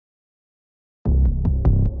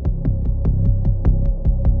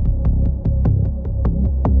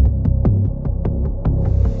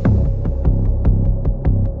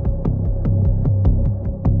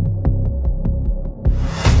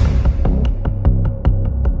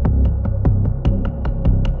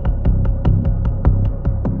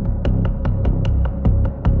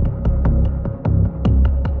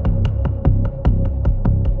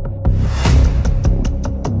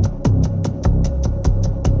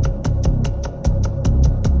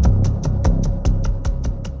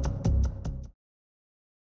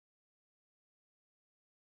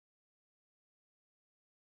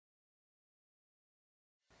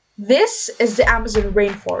This is the Amazon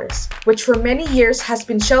rainforest, which for many years has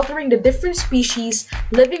been sheltering the different species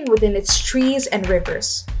living within its trees and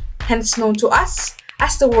rivers, hence known to us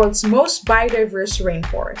as the world's most biodiverse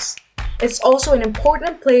rainforest. It's also an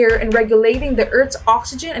important player in regulating the Earth's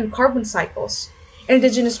oxygen and carbon cycles.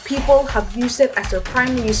 Indigenous people have used it as their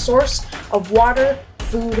primary source of water,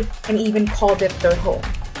 food, and even called it their home.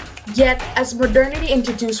 Yet, as modernity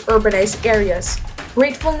introduced urbanized areas,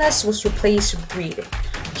 gratefulness was replaced with greed.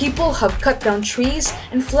 People have cut down trees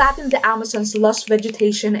and flattened the Amazon's lush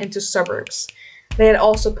vegetation into suburbs. They had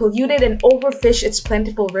also polluted and overfished its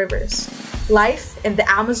plentiful rivers. Life in the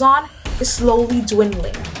Amazon is slowly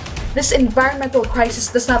dwindling. This environmental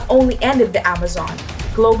crisis does not only end in the Amazon.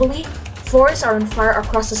 Globally, forests are on fire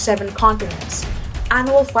across the 7 continents.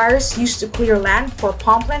 Annual fires used to clear land for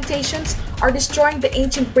palm plantations are destroying the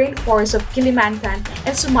ancient rainforests of Kalimantan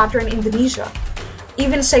and Sumatra in Indonesia.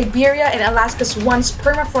 Even Siberia and Alaska's once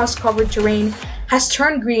permafrost-covered terrain has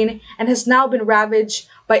turned green and has now been ravaged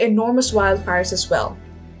by enormous wildfires as well.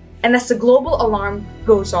 And as the global alarm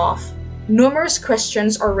goes off, numerous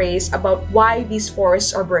questions are raised about why these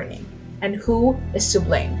forests are burning and who is to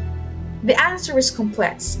blame. The answer is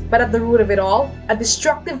complex, but at the root of it all, a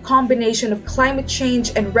destructive combination of climate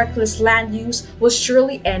change and reckless land use will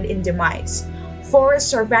surely end in demise.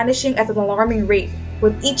 Forests are vanishing at an alarming rate.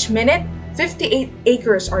 With each minute, 58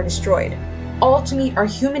 acres are destroyed, all to meet our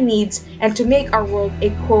human needs and to make our world a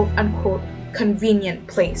quote-unquote convenient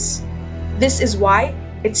place. This is why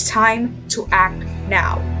it's time to act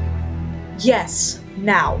now. Yes,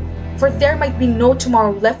 now. For there might be no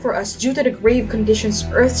tomorrow left for us due to the grave conditions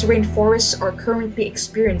Earth's rainforests are currently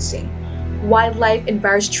experiencing. Wildlife and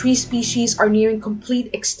various tree species are nearing complete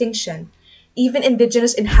extinction. Even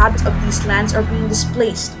indigenous inhabitants of these lands are being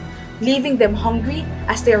displaced, leaving them hungry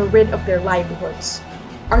as they are rid of their livelihoods.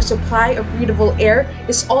 Our supply of breathable air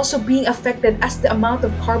is also being affected as the amount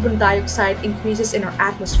of carbon dioxide increases in our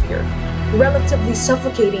atmosphere, relatively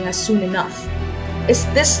suffocating us soon enough. Is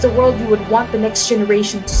this the world you would want the next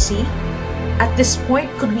generation to see? At this point,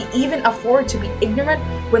 could we even afford to be ignorant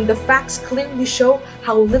when the facts clearly show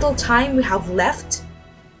how little time we have left?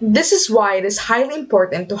 This is why it is highly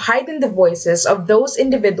important to heighten the voices of those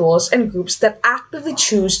individuals and groups that actively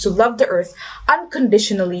choose to love the earth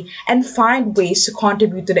unconditionally and find ways to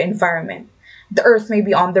contribute to the environment. The earth may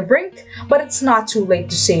be on the brink, but it's not too late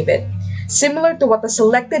to save it, similar to what a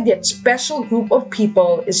selected yet special group of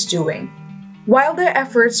people is doing. While their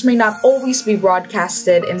efforts may not always be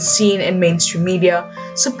broadcasted and seen in mainstream media,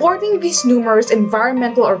 supporting these numerous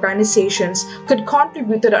environmental organizations could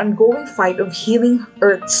contribute to the ongoing fight of healing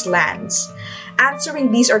Earth's lands.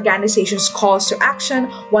 Answering these organizations' calls to action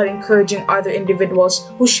while encouraging other individuals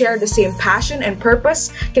who share the same passion and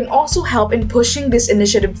purpose can also help in pushing this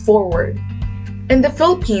initiative forward. In the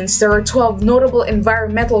Philippines, there are 12 notable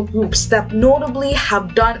environmental groups that notably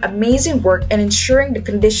have done amazing work in ensuring the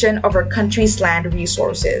condition of our country's land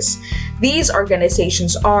resources. These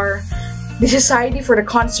organizations are the Society for the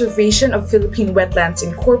Conservation of Philippine Wetlands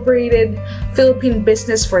Incorporated, Philippine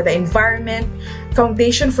Business for the Environment,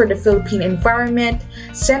 Foundation for the Philippine Environment,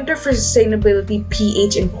 Center for Sustainability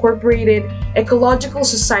PH Incorporated, Ecological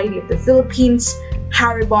Society of the Philippines,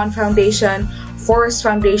 Haribon Foundation, Forest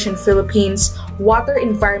Foundation Philippines, Water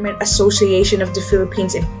Environment Association of the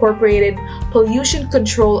Philippines Incorporated, Pollution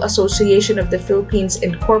Control Association of the Philippines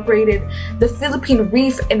Incorporated, the Philippine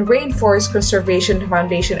Reef and Rainforest Conservation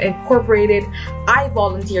Foundation Incorporated, I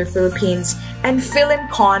Volunteer Philippines, and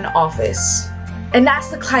PhilInCon Office. And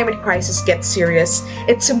as the climate crisis gets serious,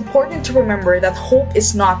 it's important to remember that hope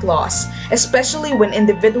is not lost, especially when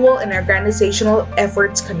individual and organizational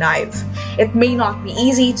efforts connive. It may not be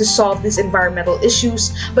easy to solve these environmental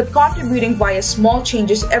issues, but contributing via small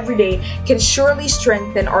changes every day can surely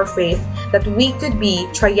strengthen our faith that we could be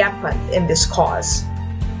triumphant in this cause.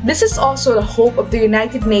 This is also the hope of the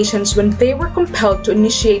United Nations when they were compelled to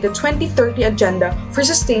initiate the 2030 Agenda for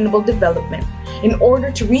Sustainable Development in order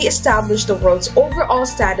to re-establish the world's overall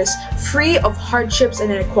status free of hardships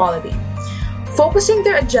and inequality. Focusing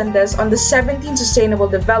their agendas on the 17 Sustainable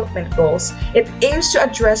Development Goals, it aims to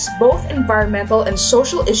address both environmental and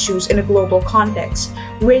social issues in a global context,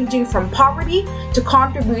 ranging from poverty to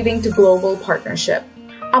contributing to global partnership.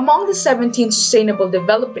 Among the 17 Sustainable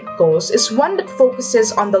Development Goals is one that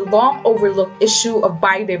focuses on the long-overlooked issue of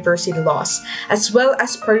biodiversity loss, as well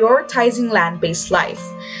as prioritizing land-based life.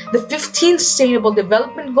 The 15th Sustainable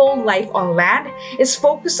Development Goal, Life on Land, is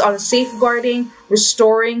focused on safeguarding,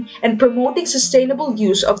 restoring, and promoting sustainable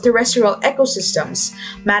use of terrestrial ecosystems,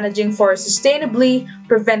 managing forests sustainably,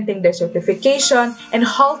 preventing desertification, and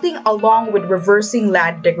halting along with reversing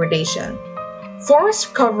land degradation. Forests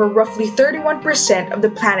cover roughly 31% of the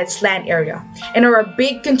planet's land area and are a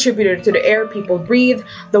big contributor to the air people breathe,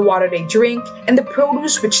 the water they drink, and the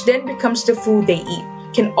produce which then becomes the food they eat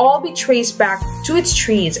can all be traced back to its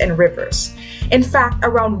trees and rivers. In fact,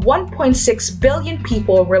 around 1.6 billion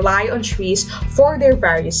people rely on trees for their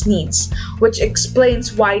various needs, which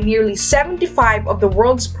explains why nearly 75% of the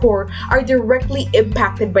world's poor are directly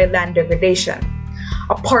impacted by land degradation.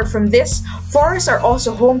 Apart from this, forests are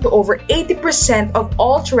also home to over 80% of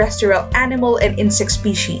all terrestrial animal and insect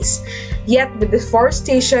species. Yet, with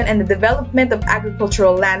deforestation and the development of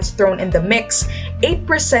agricultural lands thrown in the mix,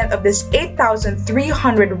 8% of this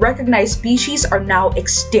 8,300 recognized species are now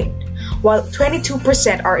extinct, while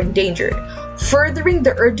 22% are endangered, furthering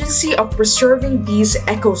the urgency of preserving these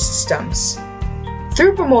ecosystems.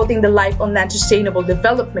 Through promoting the Life on Land Sustainable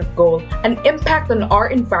Development Goal, an impact on our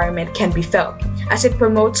environment can be felt, as it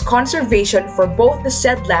promotes conservation for both the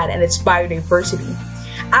said land and its biodiversity.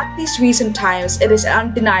 At these recent times, it is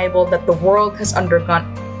undeniable that the world has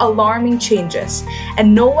undergone alarming changes,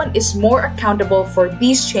 and no one is more accountable for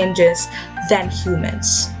these changes than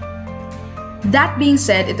humans. That being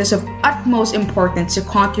said, it is of utmost importance to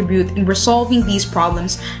contribute in resolving these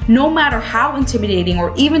problems, no matter how intimidating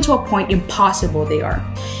or even to a point impossible they are.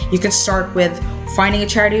 You can start with finding a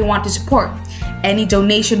charity you want to support. Any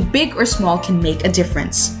donation, big or small, can make a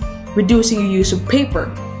difference. Reducing your use of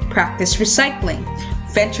paper, practice recycling,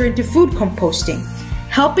 venture into food composting,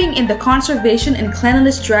 helping in the conservation and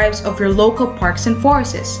cleanliness drives of your local parks and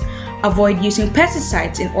forests. Avoid using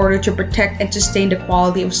pesticides in order to protect and sustain the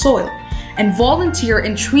quality of soil, and volunteer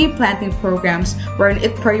in tree planting programs wherein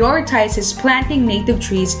it prioritizes planting native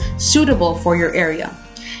trees suitable for your area.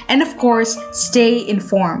 And of course, stay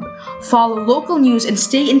informed. Follow local news and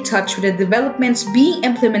stay in touch with the developments being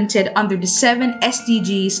implemented under the 7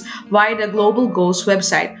 SDGs via the Global Goals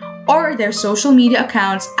website or their social media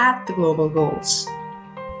accounts at the Global Goals.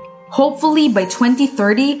 Hopefully by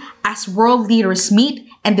 2030, as world leaders meet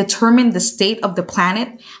and determine the state of the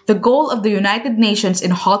planet, the goal of the United Nations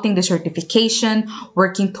in halting desertification,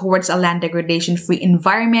 working towards a land degradation-free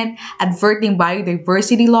environment, averting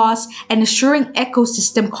biodiversity loss, and assuring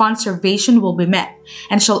ecosystem conservation will be met,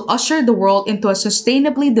 and shall usher the world into a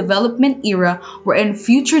sustainably development era wherein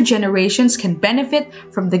future generations can benefit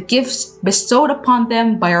from the gifts bestowed upon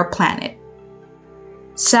them by our planet.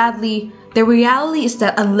 Sadly, the reality is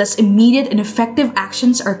that unless immediate and effective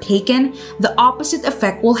actions are taken, the opposite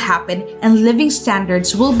effect will happen and living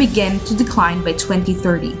standards will begin to decline by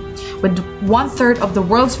 2030. With 1/3 of the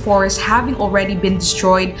world's forests having already been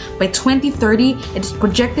destroyed, by 2030, it is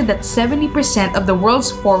projected that 70% of the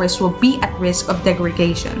world's forests will be at risk of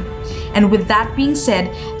degradation. And with that being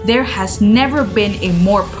said, there has never been a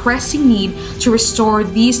more pressing need to restore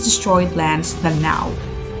these destroyed lands than now.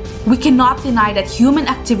 We cannot deny that human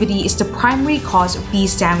activity is the primary cause of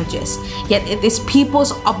these damages, yet it is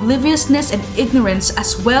people's obliviousness and ignorance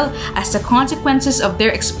as well as the consequences of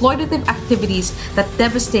their exploitative activities that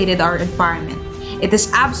devastated our environment. It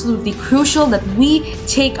is absolutely crucial that we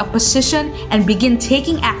take a position and begin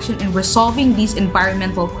taking action in resolving these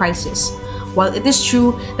environmental crises. While it is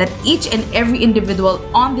true that each and every individual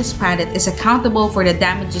on this planet is accountable for the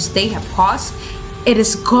damages they have caused, it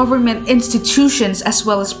is government institutions as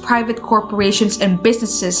well as private corporations and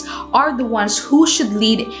businesses are the ones who should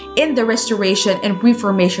lead in the restoration and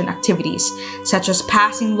reformation activities, such as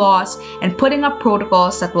passing laws and putting up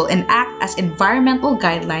protocols that will enact as environmental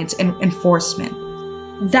guidelines and enforcement.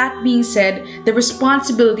 That being said, the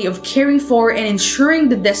responsibility of caring for and ensuring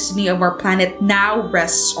the destiny of our planet now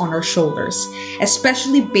rests on our shoulders,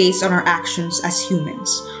 especially based on our actions as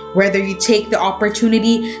humans. Whether you take the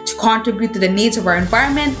opportunity to contribute to the needs of our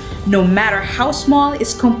environment, no matter how small,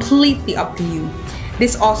 is completely up to you.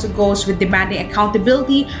 This also goes with demanding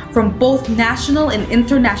accountability from both national and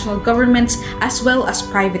international governments as well as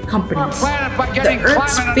private companies. The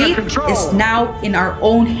Earth's fate is now in our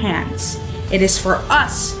own hands. It is for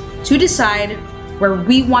us to decide where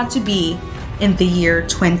we want to be in the year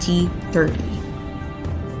 2030.